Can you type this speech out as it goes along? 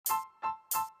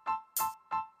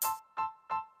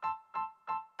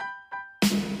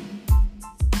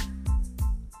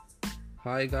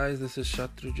Hi guys, this is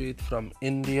Shatrujit from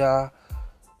India.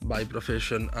 By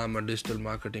profession, I'm a digital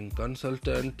marketing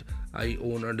consultant. I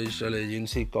own a digital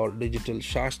agency called Digital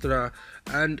Shastra,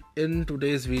 and in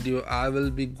today's video, I will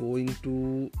be going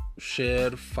to share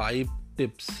five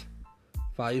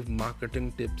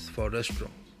marketing tips for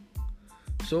restaurants.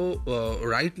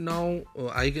 Right now,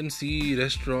 I can see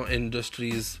restaurant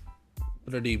industry is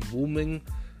pretty booming.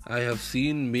 I have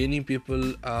seen many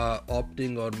people are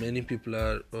opting, or many people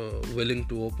are willing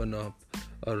to open up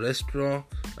a restaurant.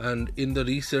 And in the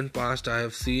recent past, I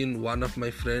have seen one of my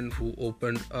friend who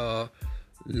opened a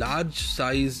large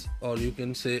size, or you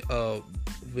can say a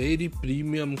very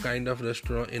premium kind of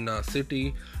restaurant in a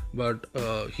city, but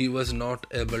he was not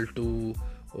able to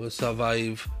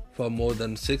survive for more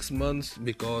than 6 months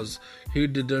because he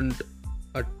didn't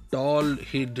at all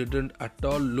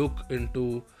look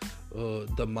into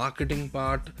the marketing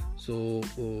part.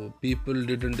 People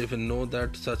didn't even know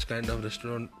that such kind of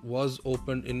restaurant was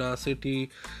opened in our city.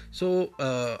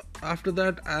 After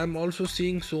that, I am also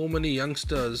seeing so many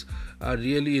youngsters are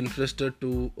really interested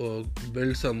to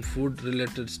build some food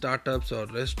related startups or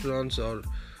restaurants or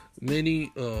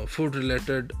many food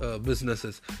related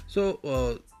businesses.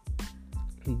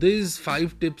 These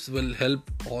 5 tips will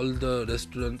help all the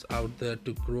restaurants out there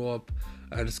to grow up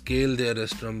and scale their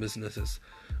restaurant businesses.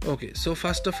 Okay, so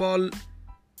first of all,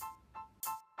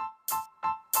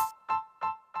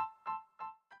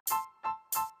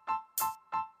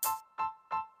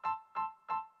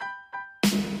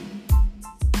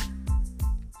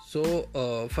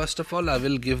 I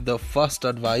will give the first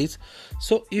advice.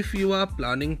 So, if you are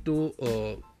planning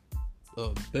to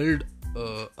build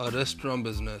a restaurant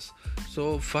business,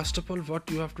 so first of all, what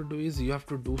you have to do is you have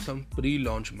to do some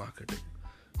pre-launch marketing.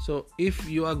 So if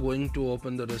you are going to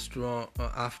open the restaurant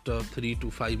after 3 to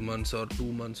 5 months or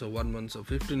 2 months or 1 month or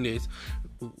 15 days,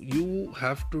 you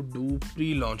have to do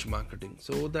pre-launch marketing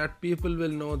so that people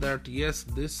will know that yes,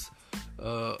 this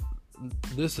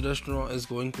restaurant is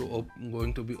going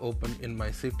to be open in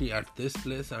my city at this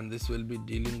place, and this will be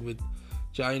dealing with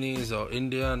Chinese or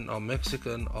Indian or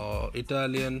Mexican or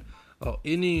Italian or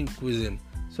any cuisine.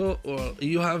 So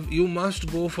you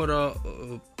must go for a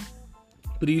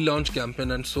pre-launch campaign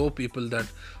and show people that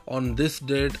on this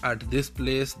date at this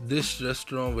place this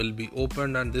restaurant will be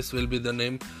opened, and this will be the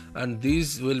name, and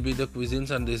these will be the cuisines,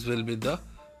 and this will be the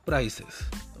prices.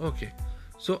 Okay,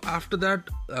 so after that,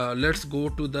 let's go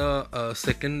to the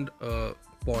second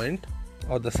point,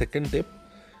 or the second tip.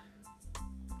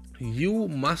 You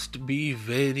must be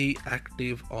very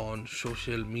active on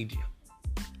social media.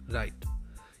 Right,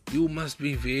 you must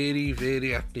be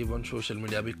very active on social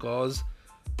media, because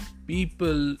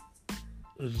people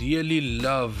really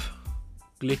love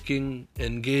clicking,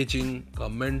 engaging,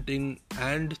 commenting,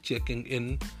 and checking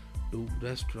in to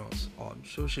restaurants on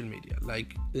social media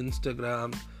like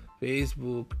Instagram,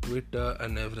 Facebook, Twitter,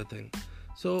 and everything.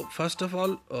 So first of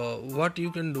all, what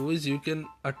you can do is you can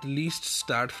at least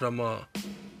start from a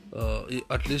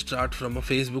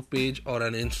Facebook page or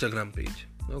an Instagram page.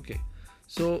 Okay,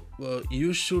 so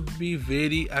you should be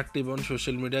very active on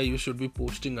social media. You should be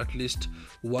posting at least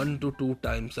 1 to 2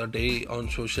 times a day on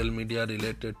social media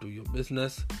related to your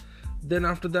business. Then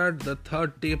after that, the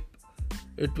third tip,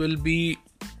 it will be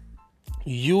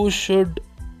you should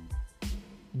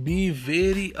be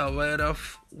very aware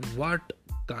of what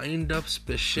kind of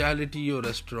specialty your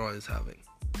restaurant is having.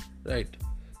 Right,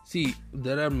 see,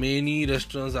 there are many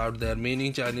restaurants out there,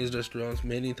 many Chinese restaurants,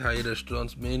 many Thai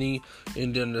restaurants, many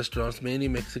Indian restaurants, many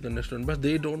Mexican restaurants, but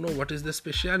they don't know what is their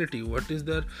specialty, what is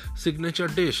their signature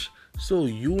dish. So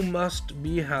you must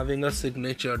be having a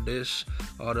signature dish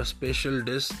or a special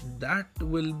dish that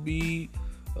will be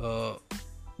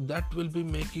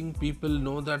making people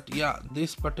know that yeah,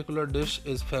 this particular dish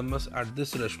is famous at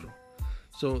this restaurant.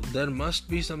 So there must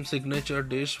be some signature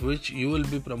dish which you will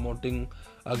be promoting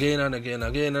again and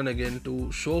again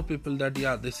to show people that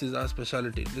yeah, this is our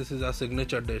specialty, this is our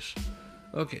signature dish.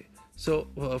 Okay, so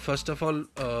first of all,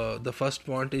 the first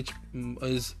point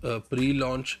is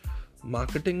pre-launch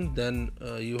marketing. Then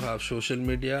you have social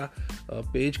media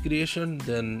page creation.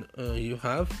 Then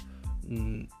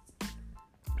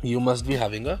you must be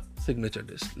having a signature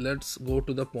dish. Let's go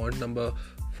to the point number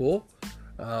 4.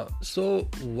 So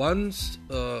once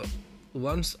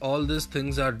all these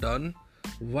things are done,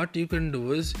 what you can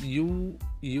do is you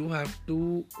have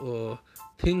to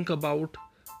think about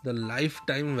the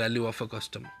lifetime value of a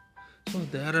customer. So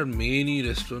there are many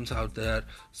restaurants out there.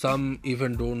 Some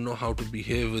even don't know how to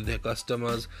behave with their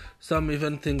customers. Some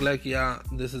even think like, yeah,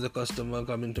 this is a customer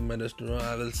coming to my restaurant,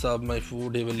 I will serve my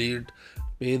food, he will eat,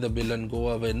 pay the bill and go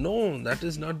away. No, that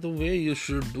is not the way you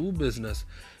should do business,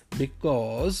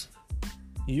 because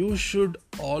you should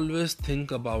always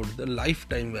think about the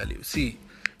lifetime value. See,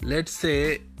 let's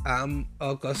say I'm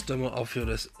a customer of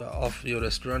your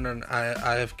restaurant, and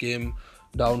I have came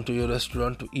down to your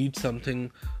restaurant to eat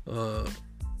something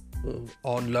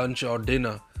on lunch or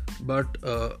dinner, but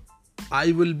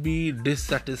I will be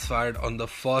dissatisfied on the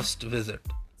first visit.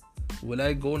 Will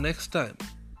I go next time?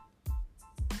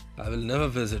 I will never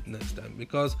visit next time,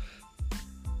 because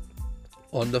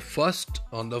on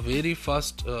the very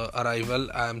first arrival,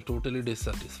 I am totally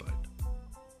dissatisfied.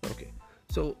 Okay,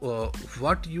 so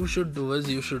what you should do is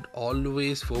you should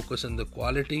always focus on the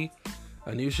quality,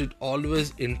 and you should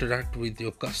always interact with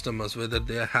your customers, whether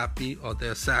they are happy or they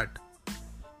are sad.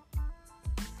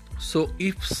 So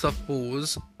if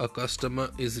suppose a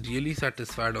customer is really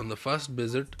satisfied on the first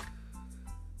visit,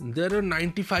 there are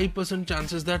 95%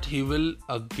 chances that he will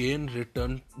again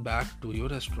return back to your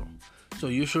restaurant. So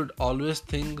you should always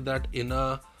think that in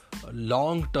a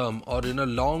long term, or in a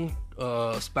long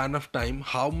span of time,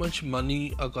 how much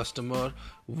money a customer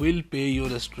will pay your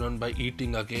restaurant by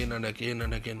eating again and again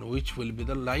and again, which will be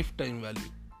the lifetime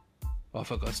value of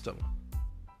a customer.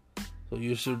 So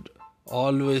you should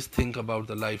always think about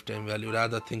the lifetime value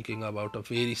rather thinking about a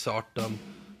very short term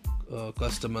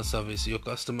customer service. Your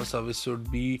customer service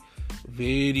should be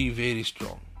very, very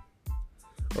strong.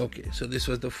 Okay, so this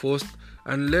was the first,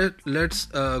 and let's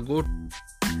go.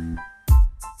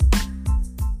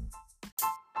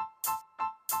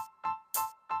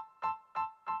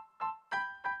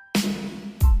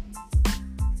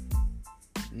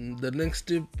 The next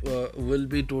tip will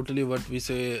be totally what we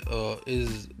say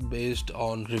is based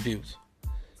on reviews.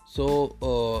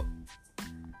 So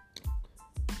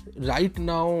right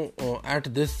now,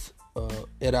 at this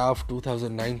era of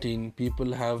 2019,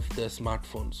 people have their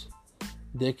smartphones.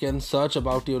 They can search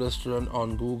about your restaurant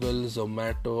on Google,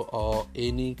 Zomato, or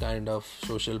any kind of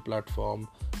social platform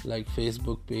like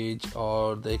Facebook page,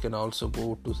 or they can also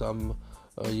go to some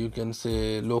you can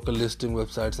say local listing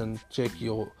websites and check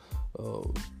your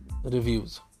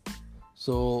reviews.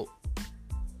 So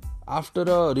after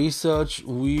a research,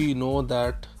 we know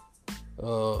that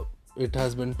it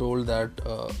has been told that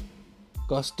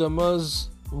customers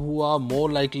who are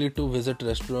more likely to visit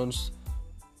restaurants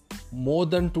more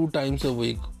than 2 times a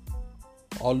week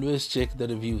always check the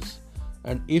reviews,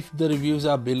 and if the reviews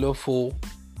are below 4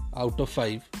 out of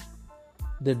 5,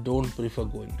 they don't prefer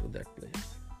going to that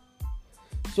place.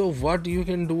 So what you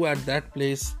can do at that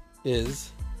place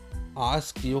is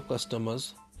ask your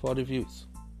customers for reviews.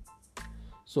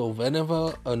 So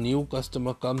whenever a new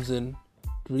customer comes in,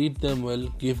 treat them well,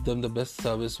 give them the best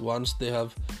service. Once they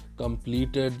have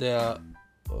completed their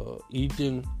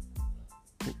eating,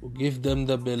 give them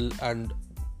the bill and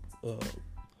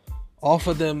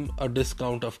offer them a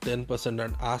discount of 10%,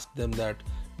 and ask them that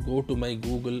go to my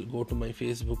Google, go to my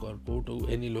Facebook, or go to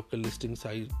any local listing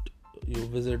site you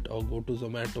visit, or go to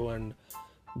Zomato and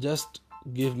just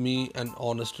give me an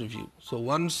honest review. So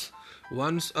once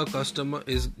a customer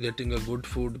is getting a good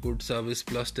food, good service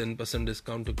plus 10%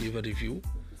 discount to give a review,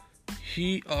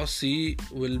 he or she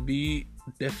will be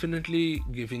definitely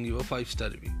giving you a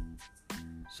 5-star review.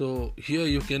 So here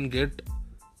you can get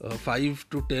 5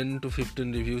 to 10 to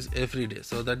 15 reviews every day,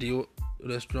 so that your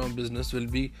restaurant business will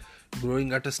be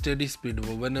growing at a steady speed.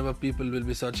 Whenever people will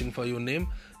be searching for your name,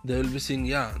 they will be seeing,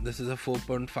 yeah, this is a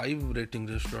 4.5 rating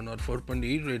restaurant or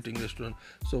 4.8 rating restaurant,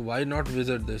 so why not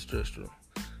visit this restaurant?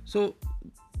 So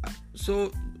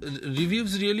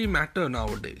reviews really matter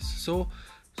nowadays. So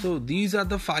these are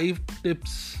the 5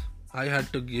 tips I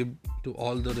had to give to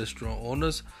all the restaurant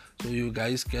owners, so you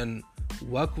guys can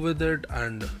work with it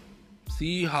and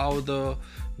see how the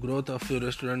growth of your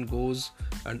restaurant goes.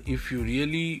 And if you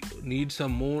really need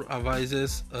some more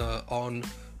advices on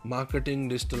marketing,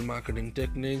 digital marketing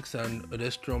techniques and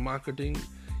restaurant marketing,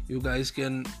 you guys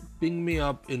can ping me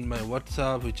up in my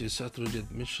WhatsApp, which is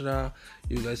Shatrujit Mishra.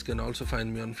 You guys can also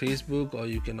find me on Facebook, or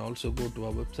you can also go to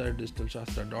our website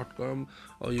digitalshastra.com,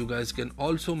 or you guys can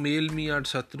also mail me at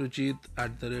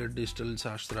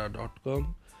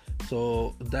shatrujit@digitalshastra.com.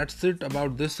 So that's it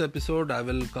about this episode. I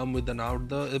will come with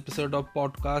another episode of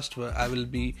podcast where I will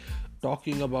be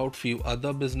talking about few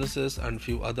other businesses and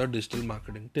few other digital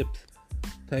marketing tips.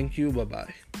 Thank you. Bye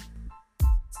bye.